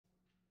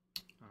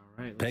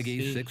Alright, let's Peggy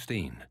see.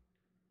 16. Let's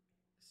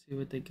see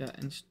what they got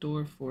in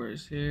store for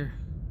us here.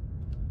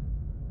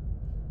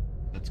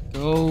 Let's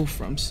go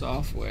from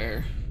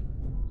software.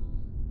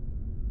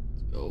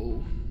 Let's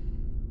go.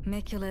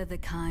 Mikula the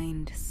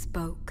Kind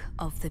spoke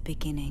of the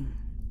beginning.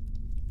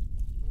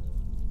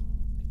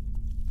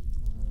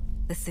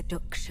 The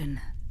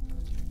seduction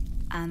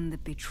and the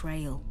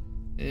betrayal.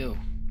 Ew.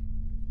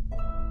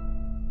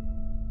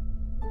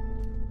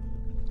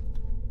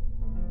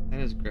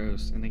 That is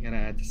gross. And they gotta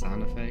add the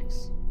sound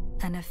effects.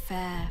 An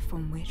affair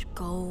from which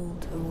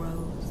gold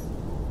arose.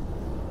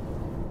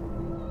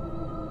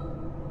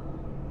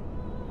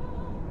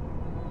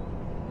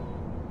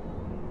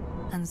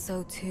 And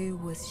so too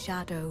was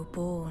Shadow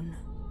born.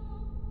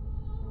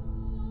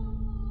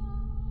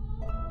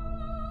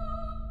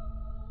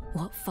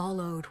 What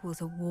followed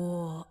was a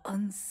war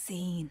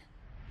unseen.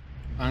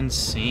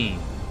 Unseen.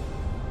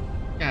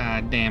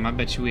 God damn, I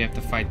bet you we have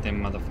to fight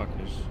them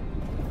motherfuckers.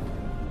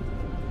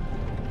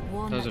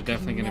 One Those are that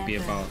definitely could gonna be a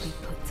never boss. be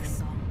put to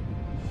song.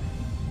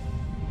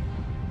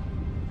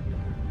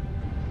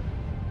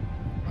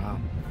 Wow.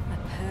 A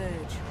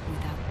purge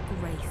without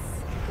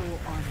grace or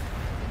honor.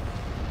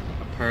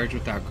 A purge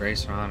without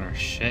grace or honor.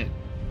 Shit.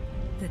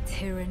 The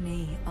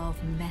tyranny of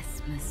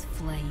Mesmer's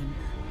flame.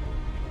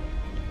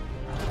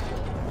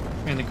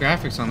 Man, the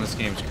graphics on this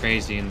game is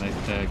crazy, and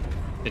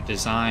the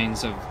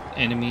designs of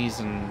enemies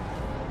and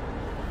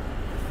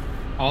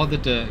all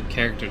the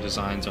character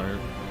designs are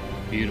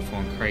beautiful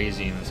and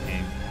crazy in this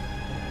game.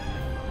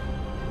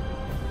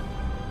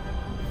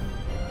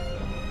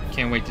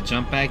 Can't wait to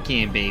jump back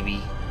in, baby.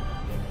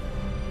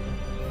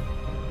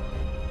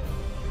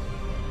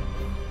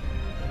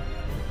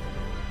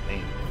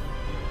 Hey.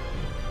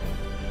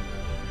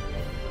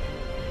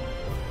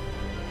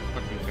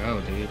 Fucking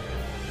go, dude.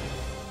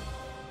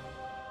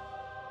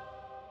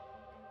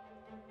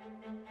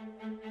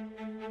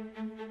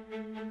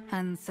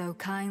 And so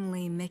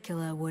kindly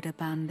Mikula would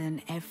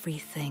abandon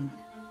everything.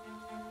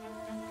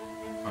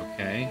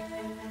 Okay.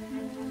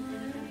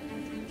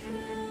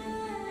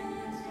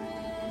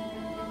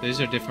 These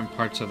are different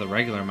parts of the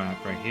regular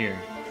map right here.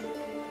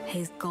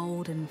 His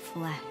golden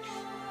flesh.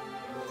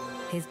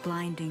 His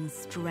blinding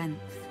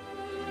strength.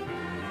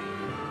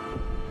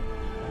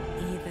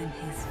 Even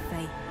his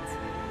fate.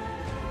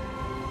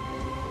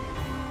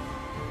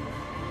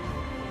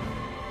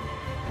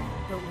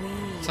 But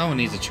we... Someone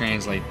needs to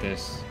translate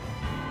this.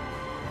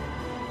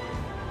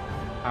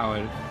 How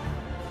it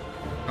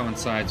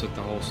coincides with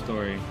the whole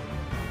story.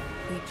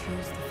 We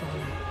choose to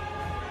follow.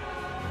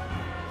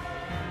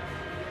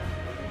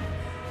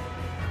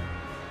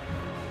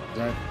 Is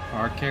that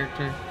our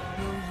character?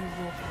 Will you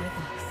walk with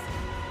us?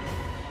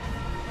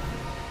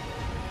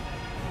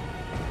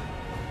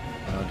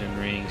 Elden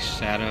Ring,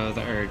 Shadow of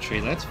the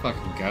Erdtree. Let's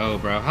fucking go,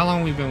 bro. How long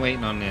have we been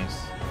waiting on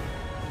this?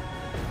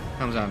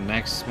 Comes out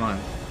next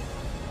month.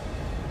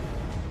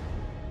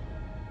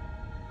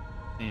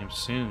 Damn,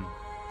 soon.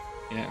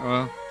 Yeah,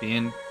 well, the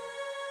end.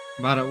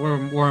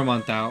 We're a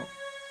month out.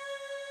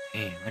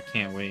 Damn, I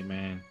can't wait,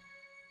 man.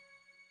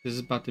 This is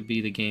about to be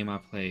the game I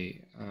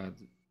play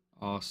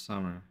all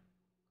summer.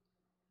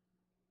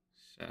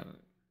 Shadow.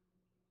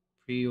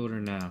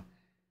 Pre-order now.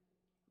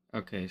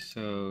 Okay,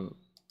 so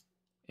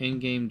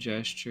in-game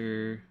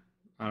gesture.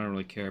 I don't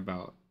really care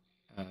about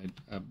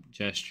a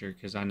gesture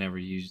because I never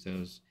use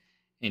those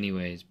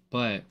anyways.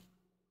 But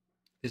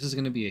this is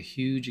going to be a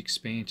huge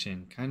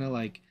expansion, kind of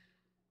like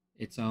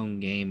its own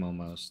game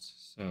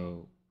almost.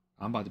 So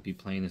I'm about to be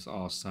playing this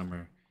all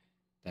summer.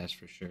 That's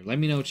for sure. Let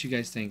me know what you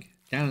guys think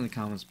down in the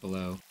comments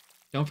below.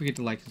 Don't forget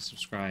to like and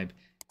subscribe.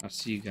 I'll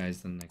see you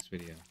guys in the next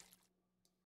video.